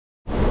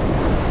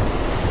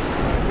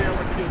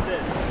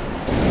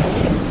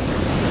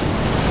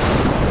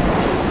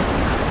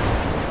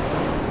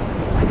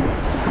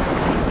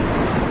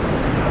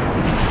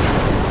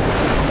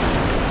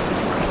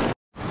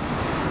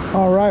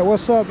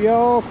What's up,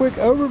 y'all? Quick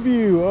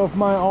overview of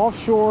my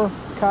offshore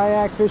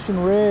kayak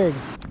fishing rig.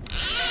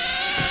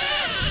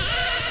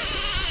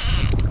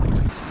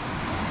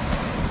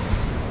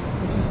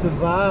 This is the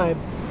Vibe.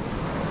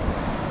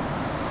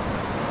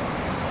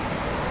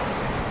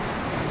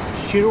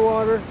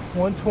 Shearwater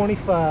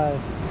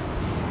 125.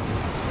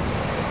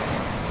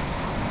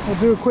 I'll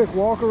do a quick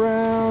walk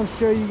around,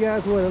 show you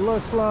guys what it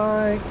looks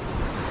like,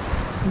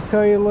 and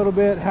tell you a little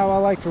bit how I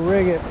like to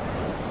rig it.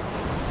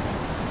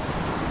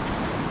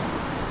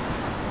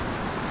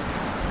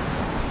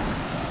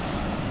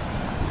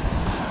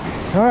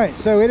 Alright,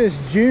 so it is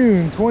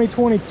June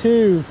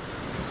 2022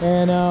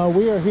 and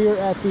we are here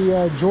at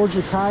the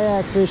Georgia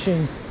Kayak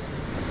Fishing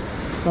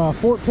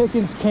Fort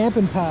Pickens Camp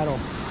and Paddle.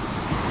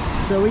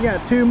 So we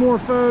got two more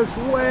folks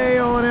way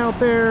on out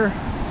there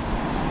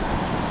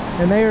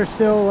and they are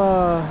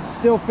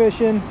still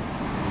fishing.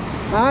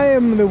 I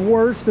am the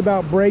worst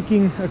about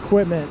breaking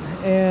equipment,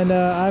 and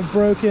I've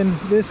broken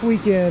this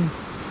weekend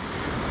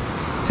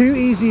two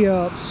easy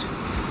ups,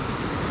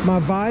 my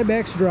Vibe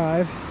X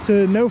Drive,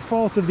 to no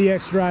fault of the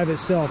X Drive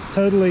itself.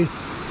 Totally,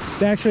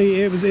 actually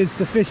it's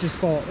the fish's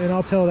fault, and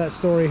I'll tell that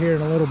story here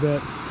in a little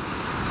bit.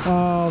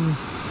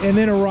 And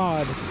then a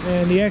rod,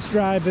 and the X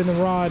Drive and the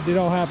rod did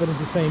all happen at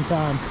the same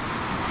time.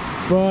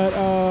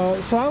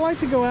 But so I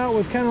like to go out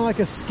with kind of like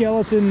a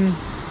skeleton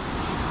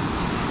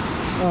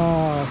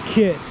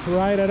kit,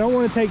 right? I don't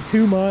want to take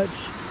too much,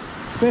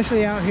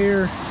 especially out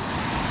here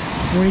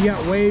when you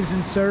got waves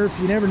and surf.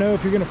 You never know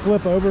if you're going to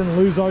flip over and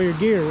lose all your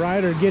gear,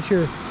 right? Or get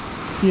your,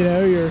 you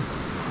know, your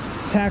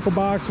tackle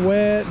box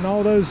wet and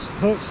all those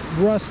hooks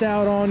rust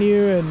out on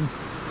you. And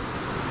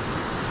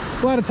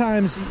a lot of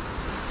times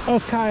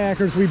us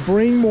kayakers, we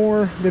bring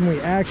more than we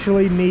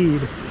actually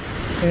need,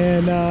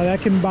 and that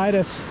can bite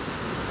us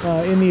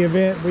in the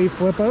event we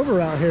flip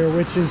over out here,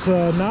 which is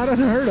not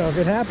unheard of.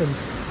 It happens.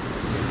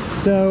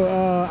 So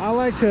I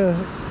like to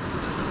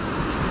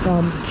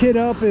kit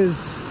up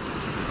as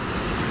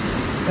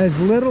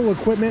little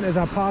equipment as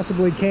I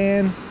possibly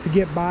can to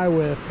get by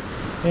with.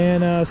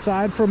 And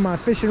aside from my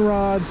fishing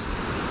rods,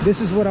 this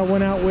is what I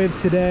went out with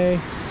today.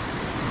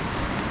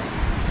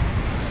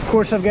 Of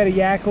course, I've got a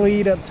yak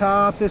lead up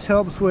top. This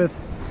helps with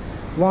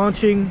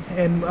launching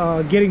and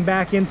getting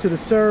back into the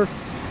surf.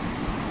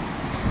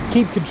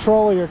 Keep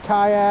control of your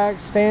kayak,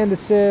 stand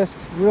assist,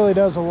 really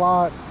does a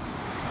lot.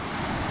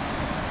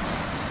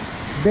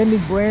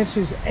 Bending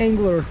Branches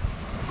Angler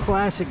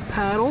Classic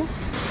paddle.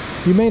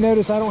 You may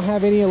notice I don't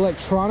have any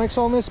electronics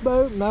on this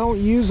boat, and I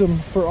don't use them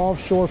for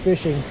offshore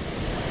fishing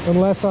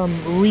unless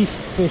I'm reef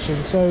fishing.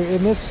 So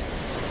in this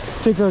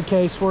particular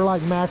case, we're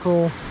like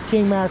mackerel,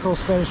 king mackerel,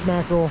 Spanish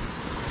mackerel,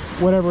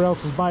 whatever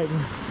else is biting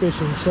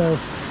fishing. So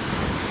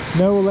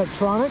no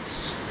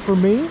electronics for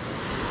me.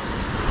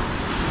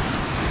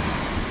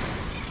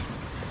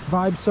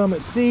 Vibe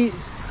Summit seat.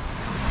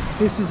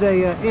 This is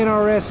a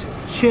NRS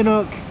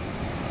Chinook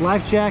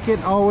life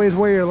jacket. Always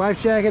wear your life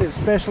jacket,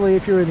 especially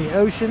if you're in the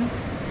ocean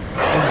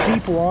and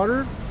deep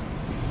water.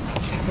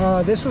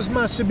 This was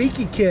my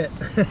sabiki kit.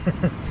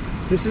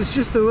 This is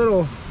just a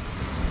little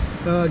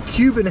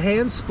Cuban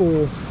hand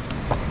spool,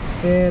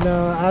 and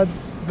I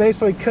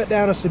basically cut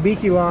down a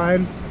sabiki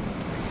line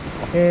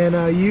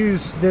and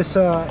use this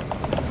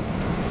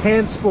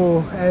hand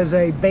spool as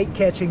a bait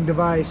catching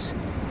device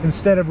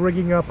instead of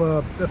rigging up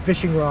a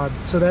fishing rod.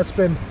 So that's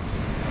been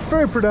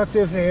very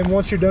productive. And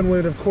once you're done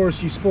with it, of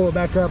course, you spool it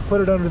back up,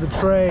 put it under the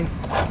tray,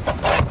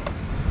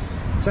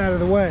 it's out of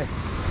the way.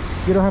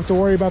 You don't have to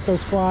worry about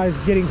those flies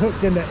getting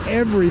hooked into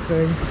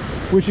everything,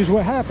 which is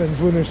what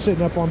happens when they're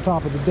sitting up on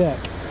top of the deck.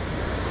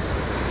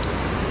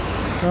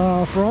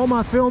 For all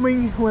my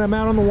filming when I'm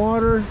out on the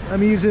water,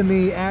 I'm using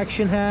the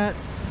Action Hat.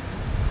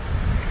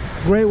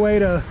 Great way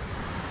to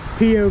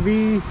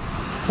POV,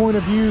 point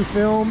of view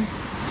film.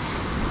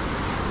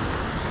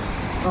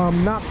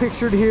 Not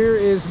pictured here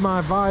is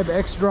my Vibe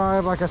X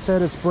Drive. Like I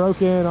said, it's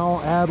broken.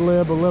 I'll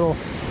ad-lib a little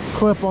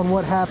clip on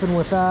what happened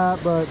with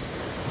that. But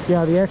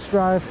yeah, the X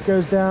Drive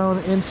goes down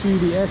into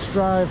the X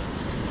Drive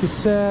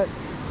cassette.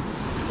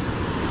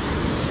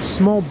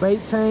 Small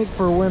bait tank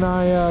for when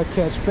I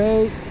catch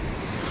bait.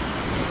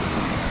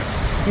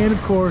 And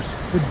of course,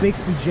 the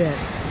Bixby Jet.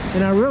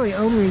 And I really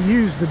only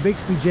use the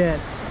Bixby Jet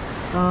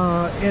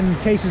in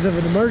cases of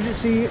an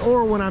emergency,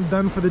 or when I'm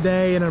done for the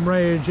day and I'm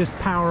ready to just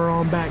power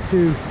on back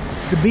to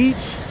the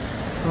beach.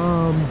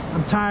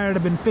 I'm tired,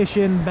 I've been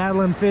fishing,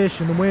 battling fish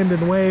and the wind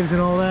and the waves and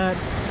all that.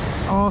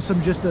 It's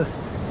awesome just to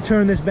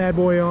turn this bad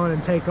boy on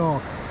and take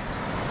off.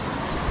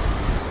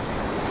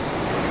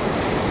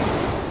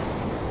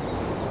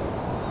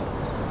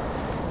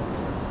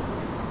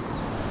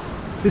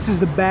 This is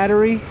the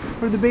battery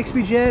for the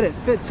Bixby Jet. It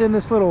fits in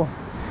this little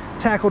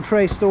tackle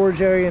tray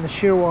storage area in the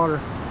Shearwater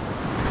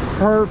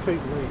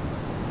perfectly.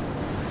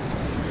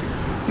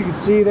 So you can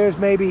see there's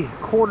maybe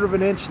 1/4 of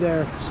an inch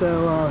there.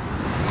 So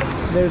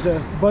there's a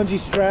bungee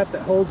strap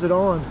that holds it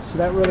on. So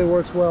that really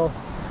works well.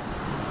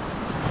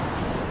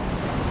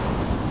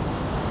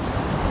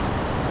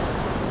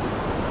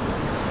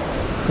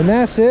 And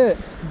that's it.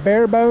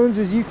 Bare bones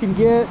as you can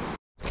get.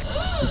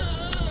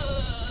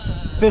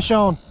 fish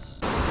on.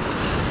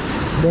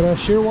 But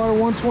Shearwater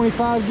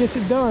 125 gets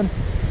it done.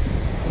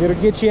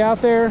 It'll get you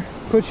out there,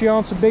 put you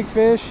on some big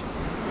fish.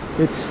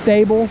 It's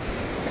stable,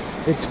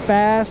 it's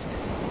fast,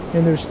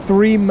 and there's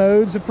 3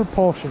 modes of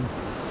propulsion.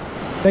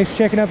 Thanks for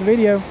checking out the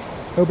video.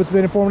 Hope it's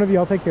been informative.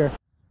 Y'all take care.